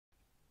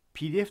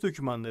PDF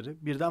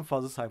dokümanları birden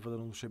fazla sayfadan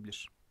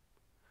oluşabilir.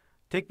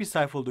 Tek bir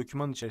sayfalı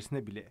dokümanın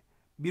içerisinde bile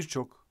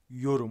birçok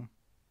yorum,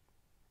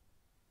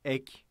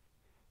 ek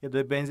ya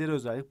da benzeri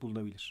özellik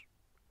bulunabilir.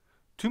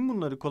 Tüm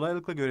bunları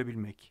kolaylıkla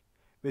görebilmek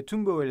ve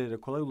tüm bu öğelere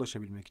kolay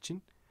ulaşabilmek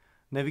için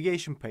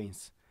Navigation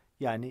Panes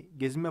yani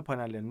gezinme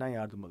panellerinden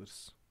yardım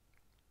alırız.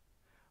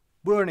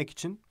 Bu örnek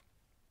için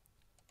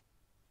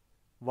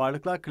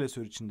varlıklar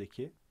klasörü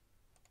içindeki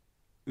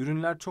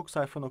ürünler çok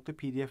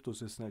sayfa.pdf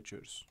dosyasını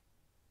açıyoruz.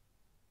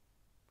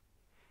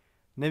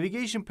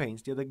 Navigation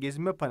Panes ya da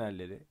gezinme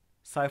panelleri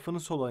sayfanın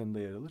sol ayında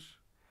yer alır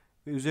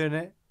ve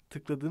üzerine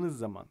tıkladığınız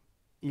zaman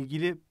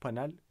ilgili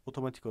panel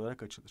otomatik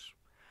olarak açılır.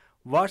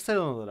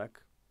 Varsayılan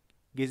olarak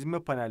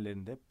gezinme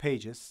panellerinde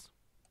Pages,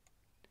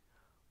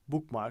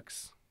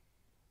 Bookmarks,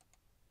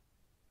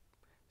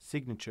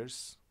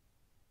 Signatures,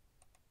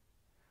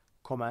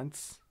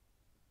 Comments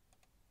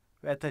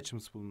ve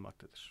Attachments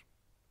bulunmaktadır.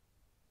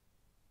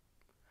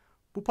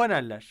 Bu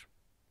paneller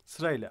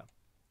sırayla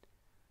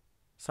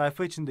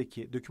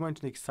doküman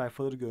içindeki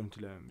sayfaları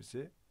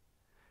görüntülememizi,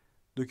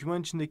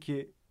 doküman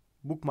içindeki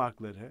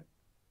bookmarkları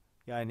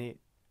yani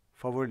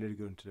favorileri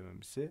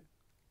görüntülememizi,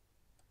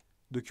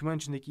 doküman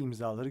içindeki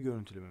imzaları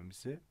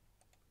görüntülememizi,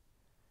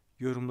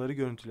 yorumları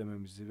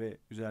görüntülememizi ve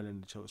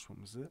üzerlerinde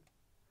çalışmamızı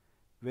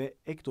ve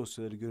ek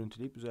dosyaları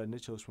görüntüleyip üzerinde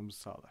çalışmamızı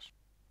sağlar.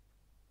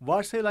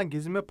 Varsayılan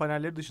gezinme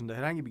panelleri dışında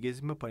herhangi bir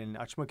gezinme panelini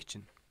açmak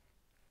için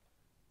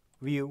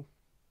View,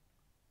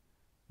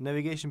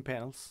 Navigation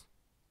Panels,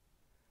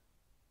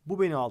 bu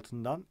menü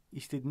altından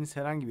istediğiniz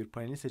herhangi bir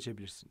paneli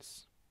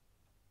seçebilirsiniz.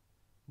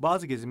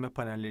 Bazı gezinme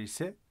panelleri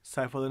ise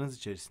sayfalarınız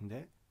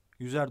içerisinde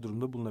yüzer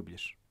durumda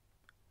bulunabilir.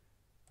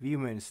 View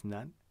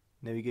menüsünden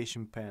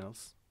Navigation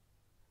Panels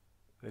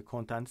ve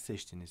Content'i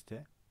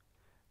seçtiğinizde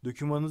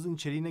dokümanınızın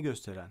içeriğini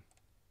gösteren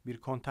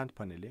bir Content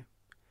paneli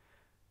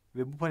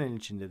ve bu panelin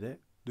içinde de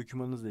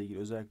dokümanınızla ilgili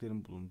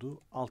özelliklerin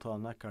bulunduğu alt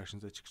alanlar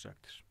karşınıza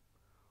çıkacaktır.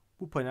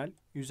 Bu panel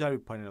yüzer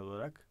bir panel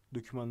olarak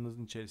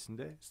dokümanınızın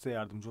içerisinde size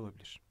yardımcı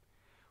olabilir.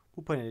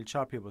 Bu paneli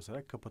çarpıya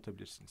basarak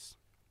kapatabilirsiniz.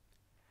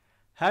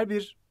 Her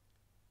bir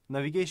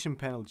Navigation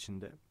Panel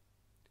içinde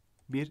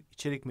bir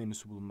içerik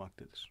menüsü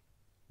bulunmaktadır.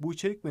 Bu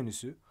içerik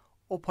menüsü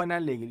o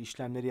panelle ilgili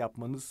işlemleri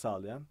yapmanızı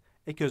sağlayan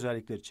ek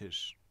özellikler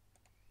içerir.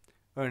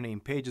 Örneğin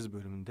Pages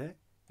bölümünde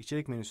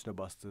içerik menüsüne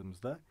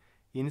bastığımızda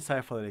yeni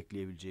sayfalar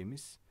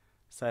ekleyebileceğimiz,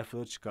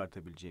 sayfaları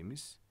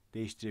çıkartabileceğimiz,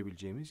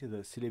 değiştirebileceğimiz ya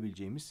da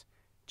silebileceğimiz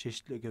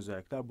çeşitli ek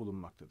özellikler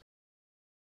bulunmaktadır.